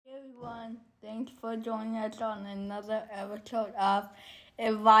everyone. Thanks for joining us on another episode of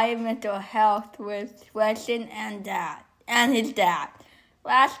Environmental Health with Weston and his dad.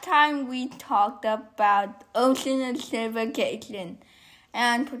 Last time we talked about ocean acidification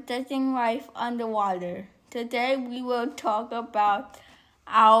and protecting life underwater. Today we will talk about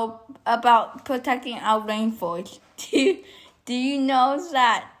protecting our rainforest. Do you know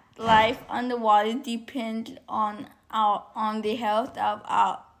that life underwater depends on the health of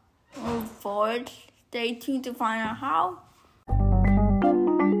our forest? Stay tuned to find out how.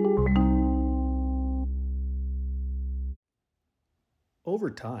 Over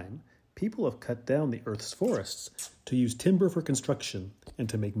time, people have cut down the Earth's forests to use timber for construction and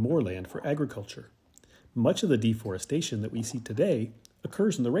to make more land for agriculture. Much of the deforestation that we see today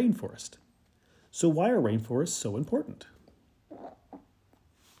occurs in the rainforest. So why are rainforests so important?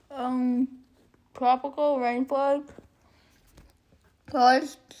 Tropical rainforests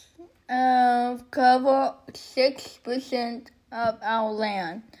cover 6% of our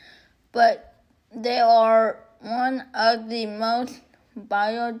land, but they are one of the most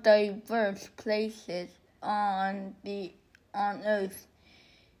biodiverse places on Earth.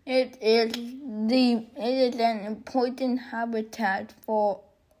 It is an important habitat for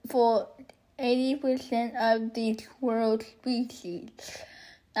 80% of the world's species.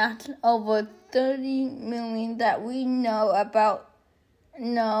 That's over 30 million that we know about,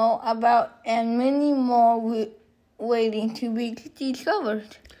 and many more waiting to be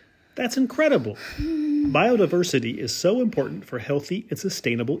discovered. That's incredible. Biodiversity is so important for healthy and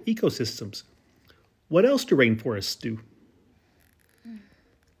sustainable ecosystems. What else do rainforests do?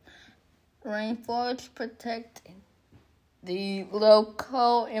 Rainforests protect the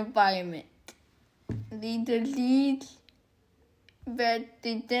local environment. The dense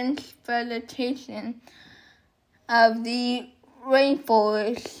vegetation of the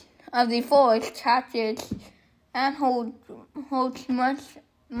forest catches and holds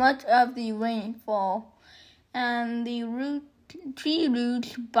much of the rainfall, and the tree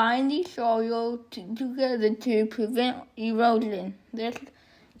roots bind the soil together to prevent erosion. This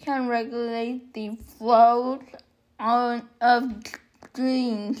can regulate the flow of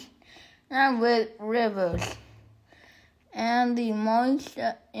streams and rivers, and the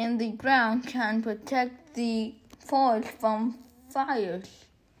moisture in the ground can protect the forest from fires.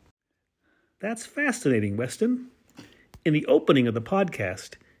 That's fascinating, Weston. In the opening of the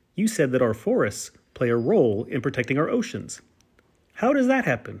podcast, you said that our forests play a role in protecting our oceans. How does that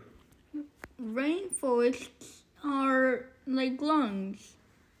happen? Rainforests are like lungs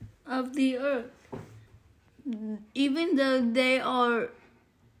of the earth. Even though they are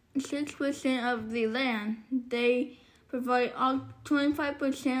 6% of the land, they provide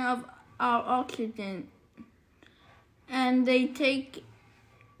 25% of our oxygen, and they take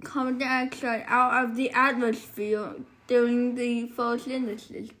carbon dioxide out of the atmosphere during the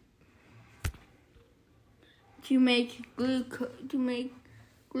photosynthesis to make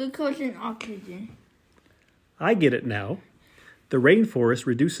glucose and oxygen. I get it now. The rainforest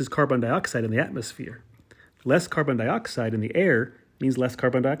reduces carbon dioxide in the atmosphere. Less carbon dioxide in the air means less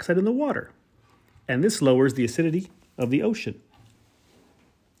carbon dioxide in the water. And this lowers the acidity of the ocean.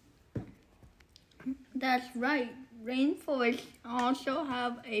 That's right. Rainforests also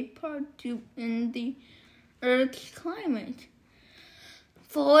have a part in the Earth's climate.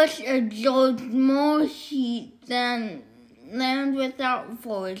 Forests absorb more heat than land without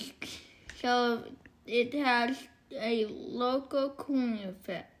forests, so it has a local cooling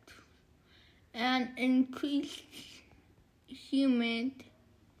effect. And increased humidity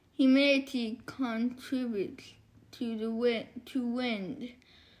contributes to wind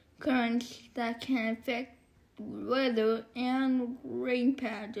currents that can affect weather and rain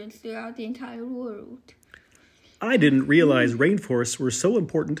patterns throughout the entire world. I didn't realize rainforests were so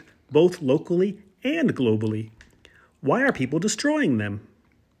important both locally and globally. Why are people destroying them?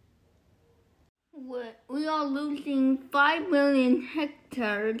 We are losing 5 million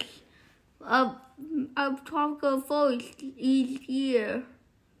hectares of tropical forest each year.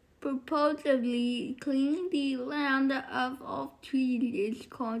 Purposely cleaning the land of trees is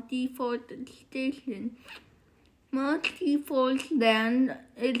called deforestation. Much deforested land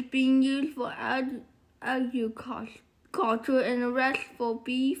is being used for agriculture and the rest for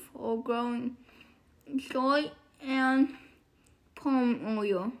beef or growing soy and palm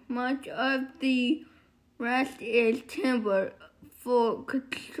oil. Much of the rest is timber for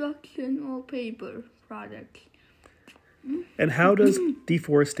construction or paper products. And how does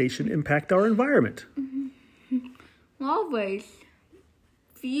deforestation impact our environment? Always.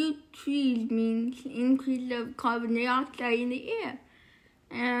 Few trees means increase of carbon dioxide in the air.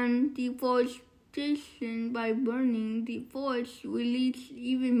 And deforestation by burning the forest releases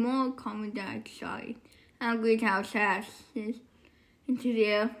even more carbon dioxide and greenhouse gases into the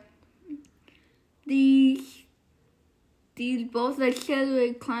air. These both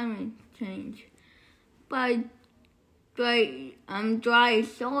accelerate climate change by dry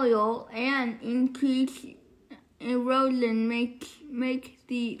soil and increase erosion makes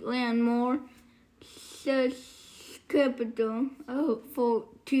the land more susceptible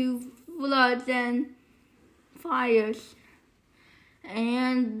to floods and fires,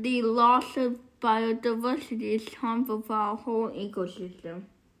 and the loss of biodiversity is harmful for our whole ecosystem.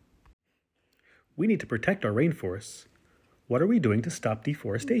 We need to protect our rainforests. What are we doing to stop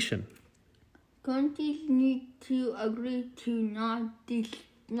deforestation? Countries need to agree to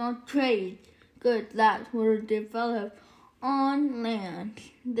not trade goods that were developed on land.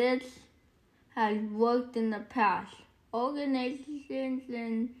 This has worked in the past. Organizations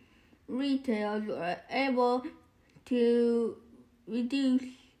and retailers were able to reduce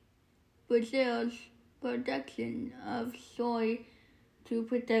Brazil's production of soy to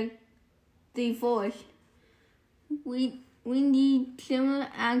protect the forest. We need similar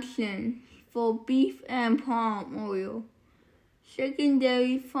action for beef and palm oil.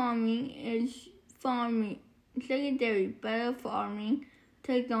 Secondary better farming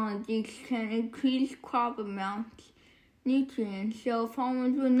technologies can increase crop amounts, nutrients, so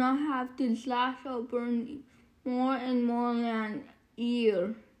farmers will not have to slash or burn more and more land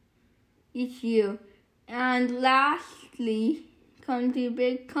each year. And lastly, country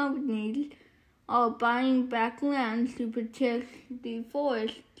big companies are buying back land to protect the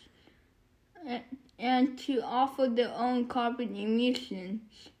forest and to offer their own carbon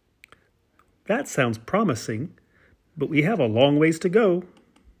emissions. That sounds promising, but we have a long ways to go.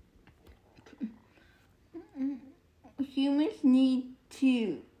 Humans need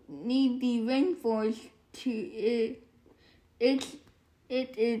the rainforest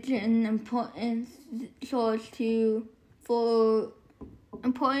it is an important source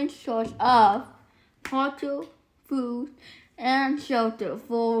of water, food, and shelter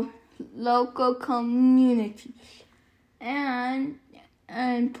for local communities, and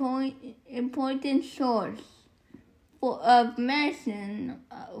an important source of medicine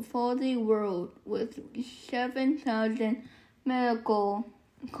for the world, with 7,000 medical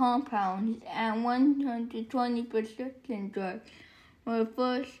compounds and 120 prescription drugs were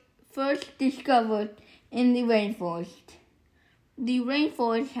first discovered in the rainforest. The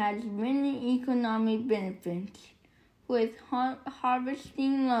rainforest has many economic benefits, with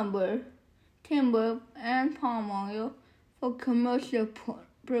harvesting lumber, timber, and palm oil for commercial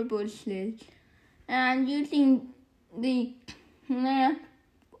purposes, and using the land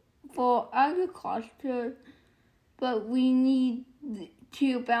for agriculture, but we need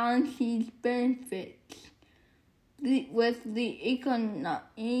to balance these benefits with the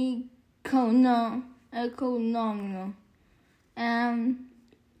economic and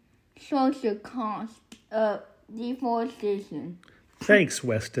social cost of deforestation. Thanks,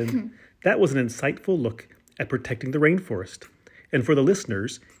 Weston. That was an insightful look at protecting the rainforest. And for the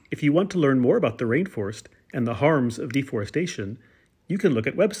listeners, if you want to learn more about the rainforest and the harms of deforestation, you can look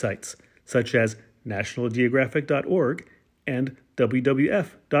at websites such as nationalgeographic.org and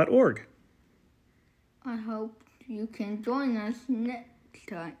WWF.org. I hope you can join us next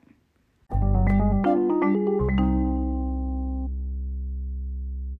time.